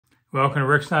Welcome to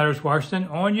Rick Snider's Washington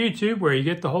on YouTube, where you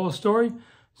get the whole story.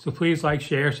 So please like,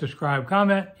 share, subscribe,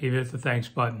 comment, even hit the thanks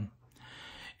button.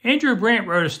 Andrew Brandt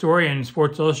wrote a story in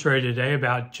Sports Illustrated today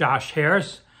about Josh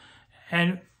Harris,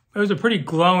 and it was a pretty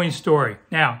glowing story.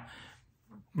 Now,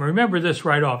 remember this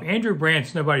right off. Andrew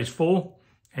Brandt's nobody's fool,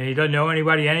 and he doesn't know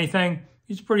anybody anything.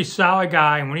 He's a pretty solid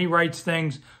guy, and when he writes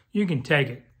things, you can take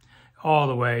it all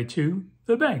the way to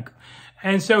the bank.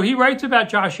 And so he writes about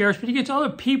Josh Harris, but he gets other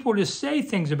people to say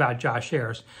things about Josh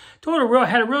Harris.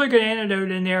 Had a really good anecdote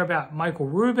in there about Michael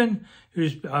Rubin,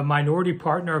 who's a minority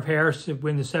partner of Harris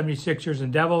when the 76ers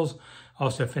and Devils,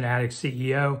 also Fanatics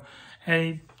CEO. And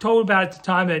he told about at the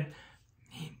time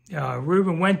that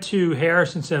Rubin went to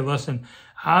Harris and said, listen,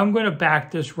 I'm going to back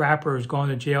this rapper who's going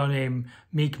to jail named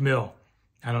Meek Mill.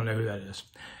 I don't know who that is.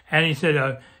 And he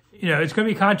said, it's going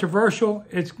to be controversial.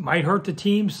 It might hurt the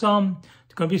team some.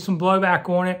 There's going to be some blowback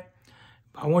on it.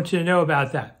 I want you to know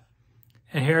about that.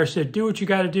 And Harris said, do what you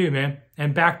got to do, man,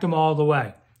 and backed them all the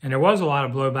way. And there was a lot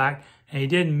of blowback, and he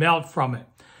didn't melt from it.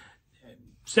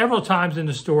 Several times in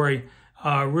the story,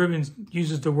 Rubin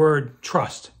uses the word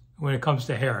trust when it comes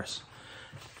to Harris.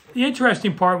 The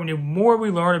interesting part, the more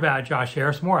we learn about Josh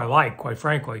Harris, the more I like, quite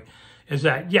frankly, is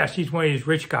that, yes, he's one of these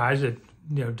rich guys that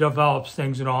develops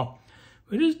things and all.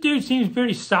 But this dude seems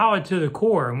pretty solid to the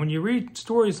core. And when you read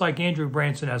stories like Andrew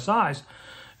Brandt's and SI's,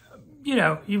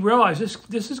 you realize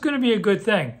this is going to be a good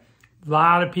thing. A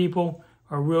lot of people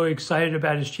are really excited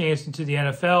about his chance into the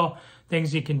NFL,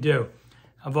 things he can do.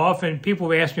 People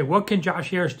have asked me, what can Josh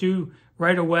Harris do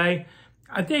right away?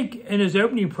 I think in his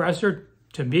opening presser,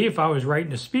 to me, if I was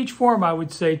writing a speech for him, I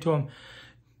would say to him,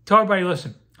 tell everybody,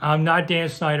 listen, I'm not Dan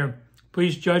Snider.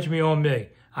 Please judge me on me.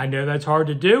 I know that's hard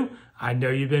to do. I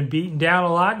know you've been beaten down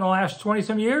a lot in the last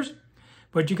 20-some years,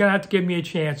 but you're going to have to give me a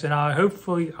chance, and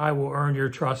hopefully I will earn your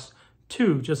trust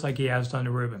too, just like he has done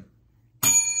to Rubin.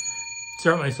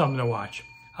 Certainly something to watch.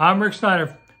 I'm Rick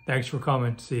Snider. Thanks for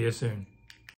coming. See you soon.